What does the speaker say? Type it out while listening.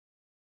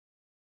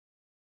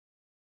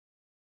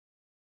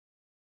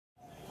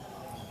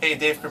Hey,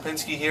 Dave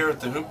Krupinski here with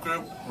the Hoop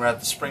Group. We're at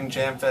the Spring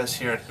Jam Fest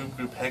here at Hoop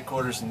Group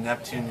headquarters in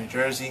Neptune, New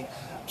Jersey.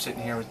 I'm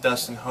sitting here with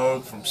Dustin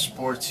Hogue from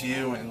Sports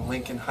U and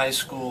Lincoln High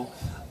School.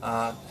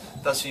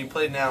 Dustin, you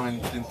played now in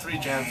 3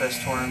 Jam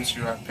Fest tournaments.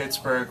 You were at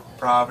Pittsburgh,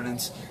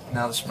 Providence,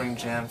 now the Spring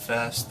Jam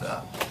Fest.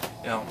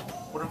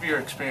 What have your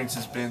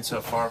experiences been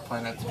so far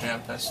playing at the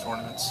Jam Fest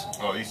tournaments?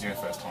 Oh, these Jam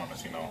Fest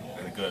tournaments,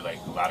 they're good. Like,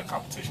 a lot of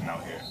competition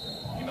out here.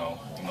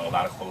 A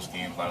lot of close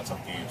games, a lot of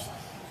tough games.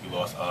 We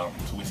lost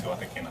 2 weeks ago, I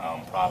think, in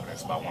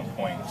Providence, about 1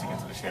 point to get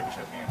to the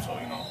championship game. So,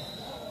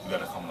 we got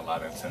to come with a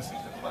lot of intensity.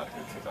 There's a lot of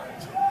good kids out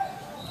here, too.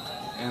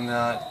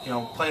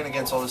 And, playing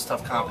against all this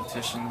tough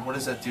competition, what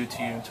does that do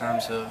to you in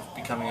terms of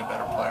becoming a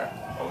better player?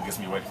 Oh, it gets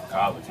me ready for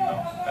college,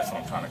 That's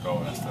what I'm trying to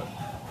go.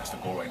 That's the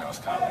goal right now is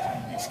college.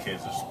 And these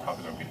kids are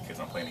probably going to be the kids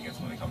I'm playing against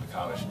when they come to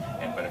college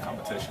and better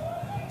competition.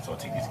 So I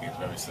take these games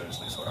very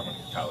seriously. So when I'm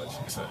in college,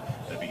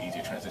 it'll be an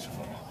easier transition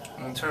for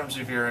me. In terms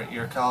of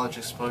your college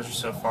exposure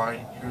so far,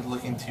 you're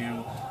looking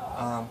to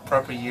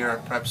prep a year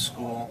at prep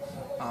school.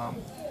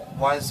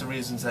 Why is the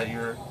reasons that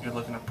you're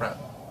looking to prep?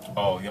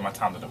 Oh, yeah, my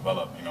time to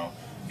develop,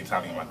 get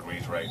time to get my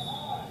grades right,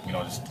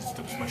 just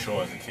to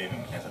mature as a kid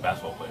and as a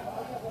basketball player.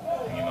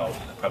 And,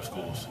 the prep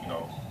schools,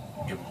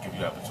 give you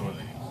the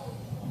opportunity,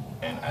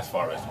 and as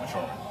far as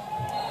maturing.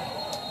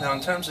 Now, in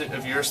terms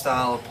of your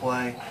style of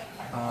play,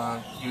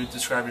 you would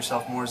describe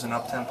yourself more as an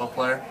up-tempo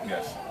player?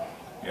 Yes,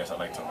 I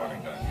like to run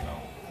and gun,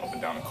 up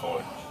and down the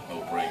court,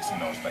 no breaks,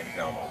 strike it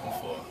down open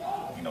floor,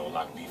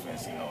 lock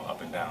defense,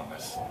 up and down.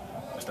 That's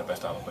the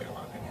best style of play in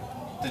my opinion.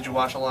 Did you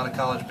watch a lot of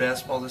college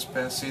basketball this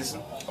past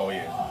season? Oh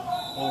yeah.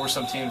 What were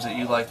some teams that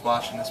you liked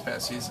watching this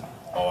past season?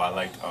 Oh, I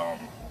liked,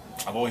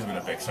 I've always been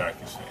a big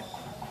Syracuse fan.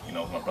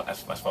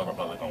 As far as my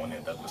brother going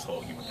there, Douglas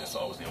Hogue, he was just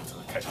always able to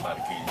catch a lot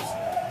of games.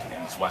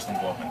 And just watching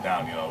them go up and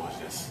down,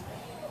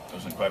 it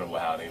was incredible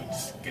how they would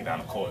just get down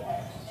the court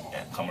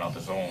and coming out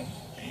the zone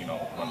and,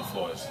 run the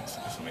floor. It's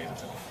amazing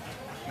to me.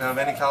 Now, have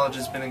any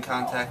colleges been in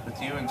contact with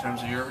you in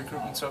terms of your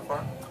recruitment so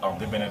far?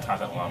 They've been in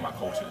contact with one of my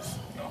coaches.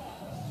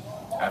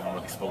 I haven't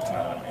really spoken to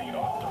none of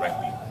them,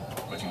 directly,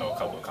 but a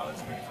couple of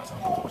colleges have been in contact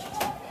with my coaches.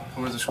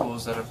 Who are the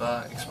schools that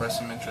have expressed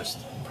some interest?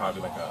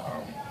 Probably like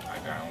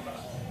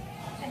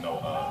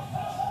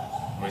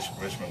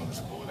Richmond was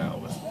a school that I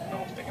was,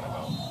 thinking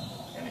about,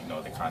 and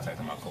they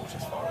contacted my coach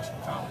as far as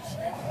college,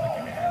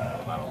 and they had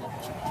a lot of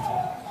local schools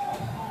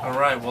too. All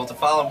right. Well, to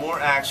follow more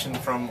action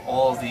from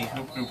all the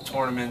Hoop Group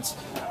tournaments,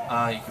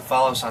 you can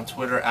follow us on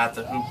Twitter at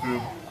the Hoop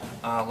Group.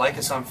 Like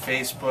us on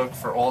Facebook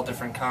for all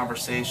different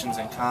conversations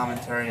and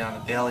commentary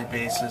on a daily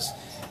basis.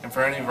 And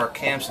for any of our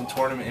camps and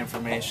tournament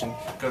information,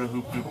 go to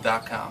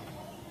hoopgroup.com.